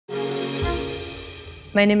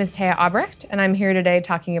My name is Tea Obreht, and I'm here today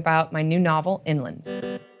talking about my new novel, Inland.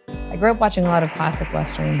 I grew up watching a lot of classic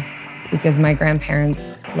Westerns because my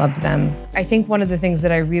grandparents loved them. I think one of the things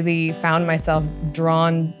that I really found myself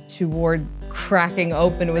drawn toward cracking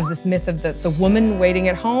open was this myth of the woman waiting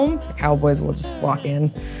at home. The cowboys will just walk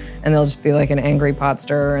in and they'll just be like an angry pot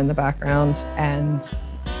stirrer in the background. And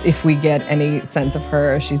if we get any sense of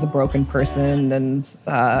her, she's a broken person and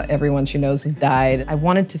everyone she knows has died. I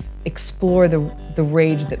wanted to explore the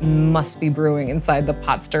rage that must be brewing inside the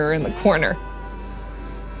pot stirrer in the corner.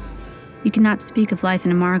 You cannot speak of life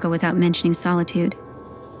in Amarga without mentioning solitude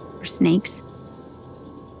or snakes.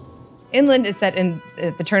 Inland is set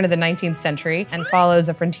at the turn of the 19th century and follows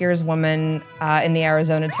a frontierswoman in the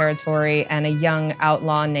Arizona territory and a young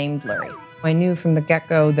outlaw named Lurie. I knew from the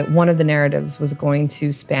get-go that one of the narratives was going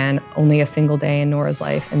to span only a single day in Nora's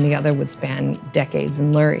life and the other would span decades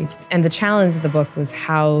in Lurie's. And the challenge of the book was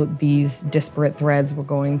how these disparate threads were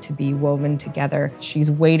going to be woven together. She's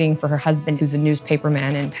waiting for her husband, who's a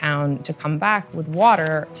newspaperman in town, to come back with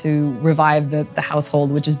water to revive the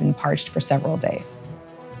household, which has been parched for several days.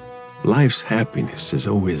 Life's happiness is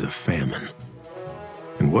always a famine,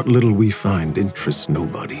 and what little we find interests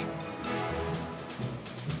nobody.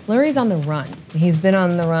 Lurie's on the run. He's been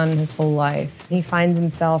on the run his whole life. He finds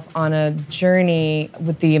himself on a journey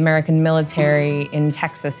with the American military in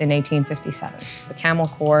Texas in 1857. The Camel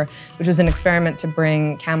Corps, which was an experiment to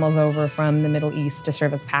bring camels over from the Middle East to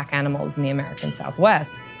serve as pack animals in the American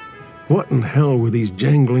Southwest. What in hell were these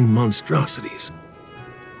jangling monstrosities?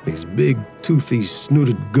 These big, toothy,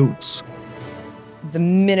 snooted goats. The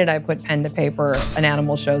minute I put pen to paper, an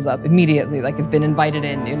animal shows up immediately, like it's been invited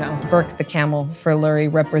in, you know. Burke the camel for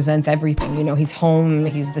Lurie represents everything. You know, he's home,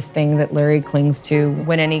 he's this thing that Lurie clings to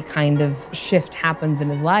when any kind of shift happens in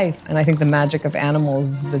his life. And I think the magic of animals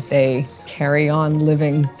is that they carry on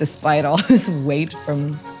living despite all this weight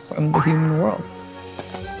from the human world.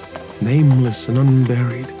 Nameless and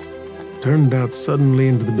unburied, turned out suddenly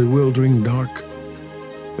into the bewildering dark,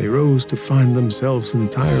 they rose to find themselves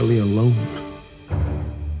entirely alone.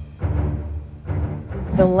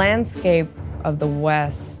 The landscape of the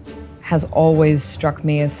West has always struck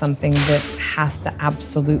me as something that has to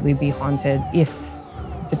absolutely be haunted. If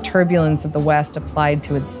the turbulence of the West applied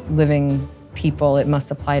to its living people, it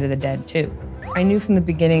must apply to the dead too. I knew from the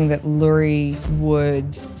beginning that Lurie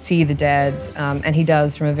would see the dead, and he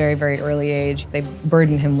does from a very, very early age. They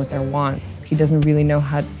burden him with their wants. He doesn't really know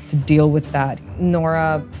how to deal with that.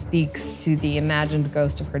 Nora speaks to the imagined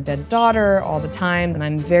ghost of her dead daughter all the time, and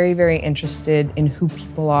I'm very, very interested in who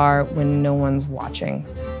people are when no one's watching.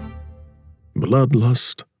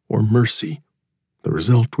 Bloodlust or mercy, the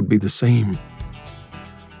result would be the same.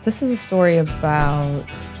 This is a story about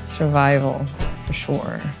survival, for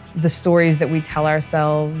sure. The stories that we tell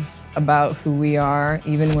ourselves about who we are,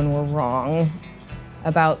 even when we're wrong,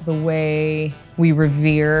 about the way we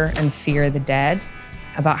revere and fear the dead,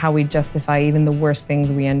 about how we justify even the worst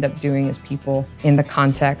things we end up doing as people in the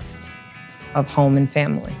context of home and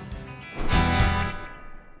family.